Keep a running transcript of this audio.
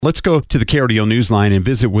Let's go to the KRDO Newsline and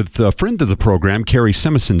visit with a friend of the program. Carrie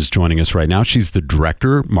Simison is joining us right now. She's the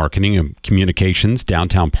Director, Marketing and Communications,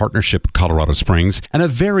 Downtown Partnership, Colorado Springs, and a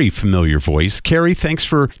very familiar voice. Carrie, thanks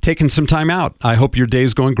for taking some time out. I hope your day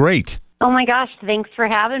is going great. Oh my gosh, thanks for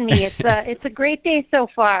having me. It's a great day so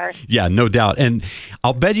far. Yeah, no doubt. And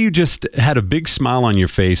I'll bet you just had a big smile on your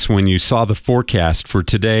face when you saw the forecast for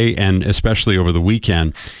today and especially over the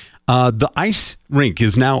weekend. The ice rink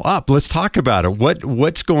is now up. Let's talk about it.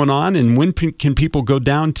 What's going on, and when can people go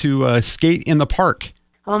down to skate in the park?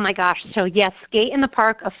 Oh my gosh. So yes, Skate in the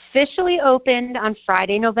Park officially opened on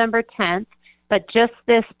Friday, November 10th, but just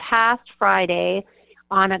this past Friday,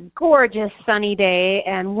 on a gorgeous sunny day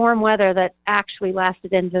and warm weather that actually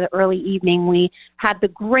lasted into the early evening, we had the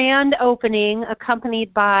grand opening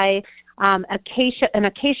accompanied by an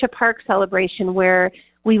Acacia Park celebration where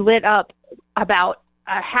we lit up about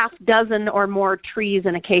a half dozen or more trees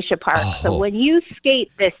in Acacia Park. Oh. So when you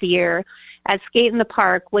skate this year at Skate in the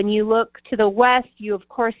Park, when you look to the west, you of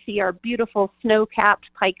course see our beautiful snow-capped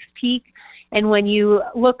Pikes Peak. And when you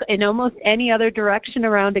look in almost any other direction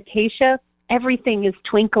around Acacia, everything is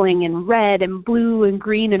twinkling in red and blue and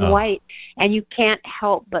green and white. And you can't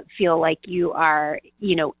help but feel like you are,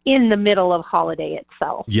 in the middle of holiday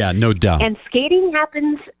itself. Yeah, no doubt. And skating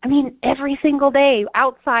happens, every single day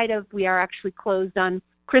outside of, we are actually closed on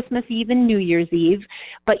Christmas Eve and New Year's Eve,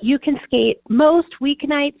 but you can skate most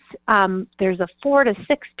weeknights. There's a 4 to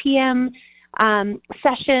 6 p.m.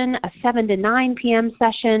 Session, a 7 to 9 p.m.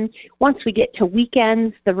 session. Once we get to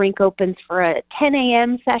weekends, the rink opens for a 10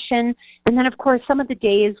 a.m. session. And then, of course, some of the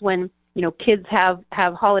days when, kids have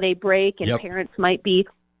holiday break and parents might be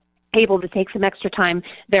able to take some extra time,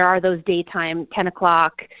 there are those daytime 10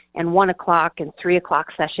 o'clock and 1 o'clock and 3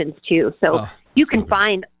 o'clock sessions too. So you can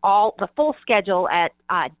find all the full schedule at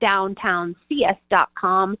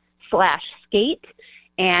downtowncs.com/skate.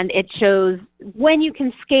 And it shows when you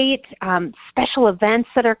can skate, special events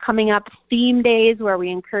that are coming up, theme days where we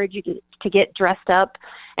encourage you to get dressed up.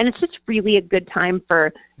 And it's just really a good time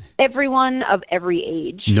for everyone of every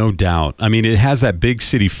age. No doubt. It has that big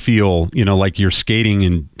city feel, like you're skating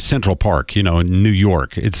in Central Park, in New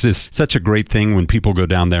York. It's just such a great thing when people go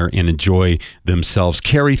down there and enjoy themselves.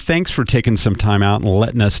 Carrie, thanks for taking some time out and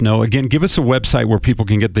letting us know. Again, give us a website where people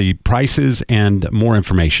can get the prices and more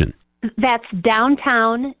information. That's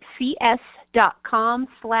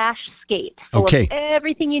downtowncs.com/skate. Okay. Of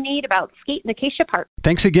everything you need about skate in Acacia Park.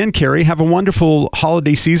 Thanks again, Carrie. Have a wonderful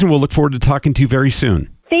holiday season. We'll look forward to talking to you very soon.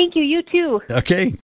 Thank you. You too. Okay.